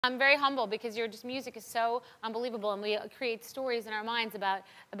I'm very humble because your music is so unbelievable, and we create stories in our minds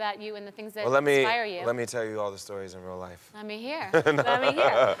about you and the things that inspire you. Let me tell you all the stories in real life. Let me hear. Let me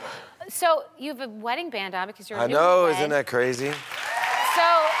hear. So you have a wedding band on because you're a I know, newlywed. isn't that crazy? So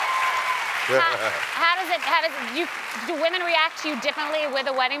how does it, do women react to you differently with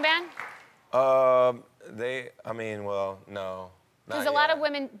a wedding band? I mean, well, no. Because a lot of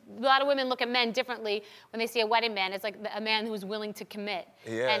women look at men differently when they see a wedding band. It's like a man who's willing to commit,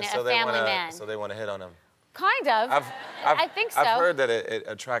 and a family man. So they want to hit on him. Kind of. I think so. I've heard that it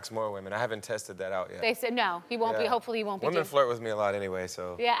attracts more women. I haven't tested that out yet. They said no, he won't be. Hopefully, he won't be. Women flirt with me a lot anyway,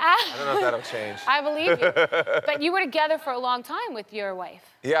 so. Yeah. I don't know if that'll change. I believe you. But you were together for a long time with your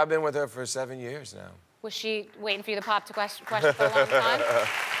wife. Yeah, I've been with her for 7 years now. Was she waiting for you to pop to question for a long time?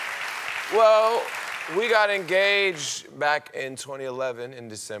 Well, we got engaged back in 2011 in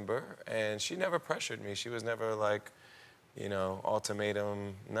December, and she never pressured me. She was never like, you know,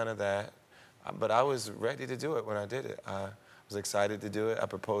 ultimatum, none of that. But I was ready to do it when I did it. I was excited to do it. I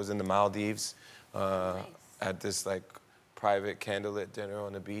proposed in the Maldives at this like private candlelit dinner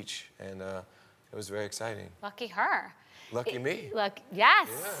on the beach, and it was very exciting. Lucky her. Lucky me. Yes.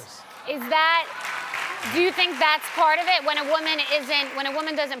 Is that? Do you think that's part of it? When a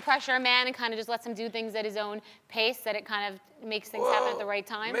woman doesn't pressure a man and kind of just lets him do things at his own pace, that it kind of makes things happen at the right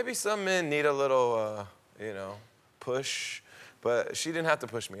time? Maybe some men need a little, you know, push, but she didn't have to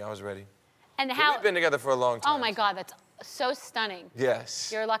push me. I was ready. And how? We've been together for a long time. Oh my God, that's so stunning.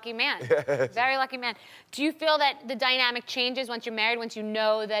 Yes. You're a lucky man. Yes. Very lucky man. Do you feel that the dynamic changes once you're married, once you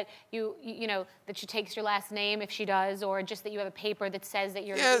know that you know that she takes your last name if she does, or just that you have a paper that says that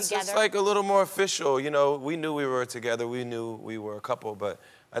you're together? Yes, it's like a little more official. You know, we knew we were together. We knew we were a couple, but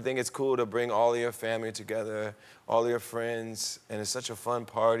I think it's cool to bring all of your family together, all of your friends, and it's such a fun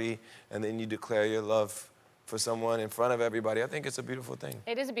party, and then you declare your love for someone in front of everybody. I think it's a beautiful thing.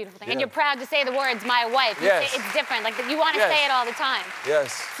 It is a beautiful thing. Yeah. And you're proud to say the words, my wife. Yes. It's different. Like, you want to say it all the time.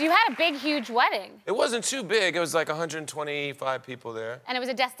 Yes. So you had a big, huge wedding. It wasn't too big. It was like 125 people there. And it was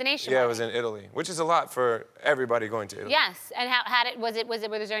a destination wedding. wedding. It was in Italy, which is a lot for everybody going to Italy. Yes. And was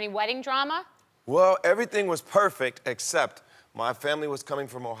there any wedding drama? Well, everything was perfect except my family was coming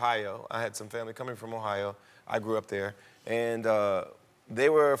from Ohio. I had some family coming from Ohio. I grew up there. And they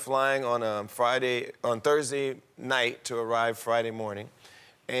were flying on Thursday night to arrive Friday morning.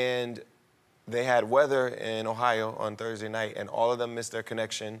 And they had weather in Ohio on Thursday night, and all of them missed their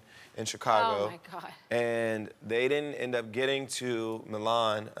connection in Chicago. Oh, my God. And they didn't end up getting to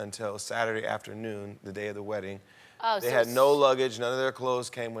Milan until Saturday afternoon, the day of the wedding. Oh, they had no luggage. None of their clothes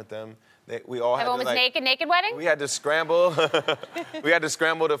came with them. Everyone was naked wedding? We had to scramble. We had to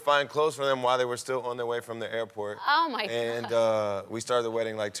scramble to find clothes for them while they were still on their way from the airport. Oh, my God. And we started the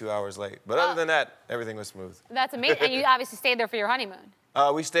wedding like 2 hours late. But other than that, everything was smooth. That's amazing. And you obviously stayed there for your honeymoon.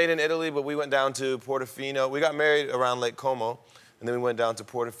 We stayed in Italy, but we went down to Portofino. We got married around Lake Como. And then we went down to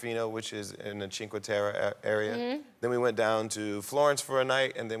Portofino, which is in the Cinque Terre area. Mm-hmm. Then we went down to Florence for a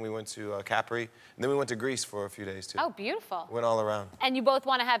night, and then we went to Capri. And then we went to Greece for a few days, too. Oh, beautiful. Went all around. And you both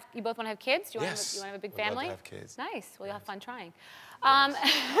want to have kids? Yes. You want to have a big family? We'd love to have kids. Nice. Well, you'll have fun trying. Yes.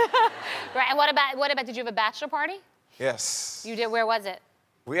 Right. And what about, did you have a bachelor party? Yes. You did? Where was it?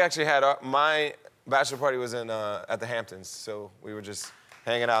 We actually had my bachelor party was at the Hamptons, so we were just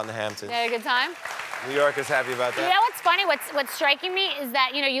hanging out in the Hamptons. You had a good time? New York is happy about that. You know what's funny? What's striking me is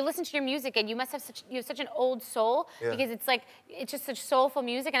that, you know, you listen to your music and you must have such an old soul, because it's just such soulful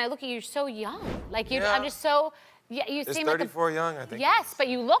music, and I look at you, you're so young. Like, I'm just so, you seem like 34 young, I think. Yes, but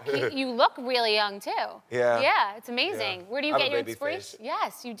you look really young too. Yeah. Yeah, it's amazing. Where do you get your inspiration? Face.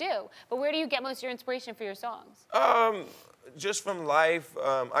 Yes, you do. But where do you get most of your inspiration for your songs? Just from life.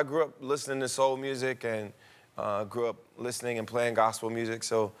 I grew up listening to soul music, and grew up listening and playing gospel music,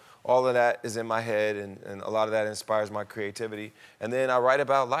 so all of that is in my head, and a lot of that inspires my creativity. And then I write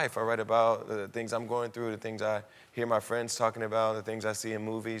about life. I write about the things I'm going through, the things I hear my friends talking about, the things I see in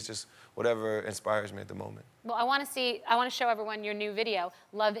movies, just whatever inspires me at the moment. Well, I want to show everyone your new video,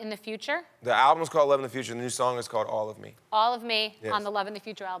 Love in the Future. The album's called Love in the Future. The new song is called All of Me. All of Me, yes, on the Love in the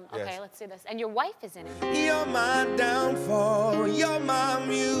Future album. Yes. Okay, let's see this. And your wife is in it. You're my downfall, you're my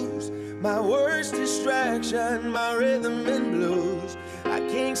muse, my worst distraction, my rhythm and blues. I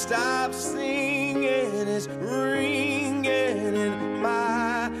can't stop singing, it's ringing in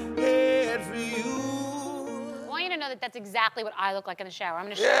my head for you. I want you to know that that's exactly what I look like in the shower. I'm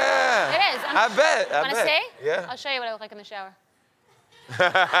going to show you. Yeah. It is. I bet. Want to see? Yeah. I'll show you what I look like in the shower.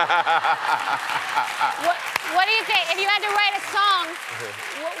 What do you think? If you had to write a song,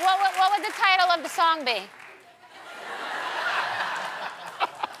 what would the title of the song be?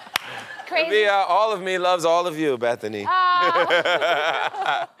 Crazy. It'd be All of Me Loves All of You, Bethenny. Oh.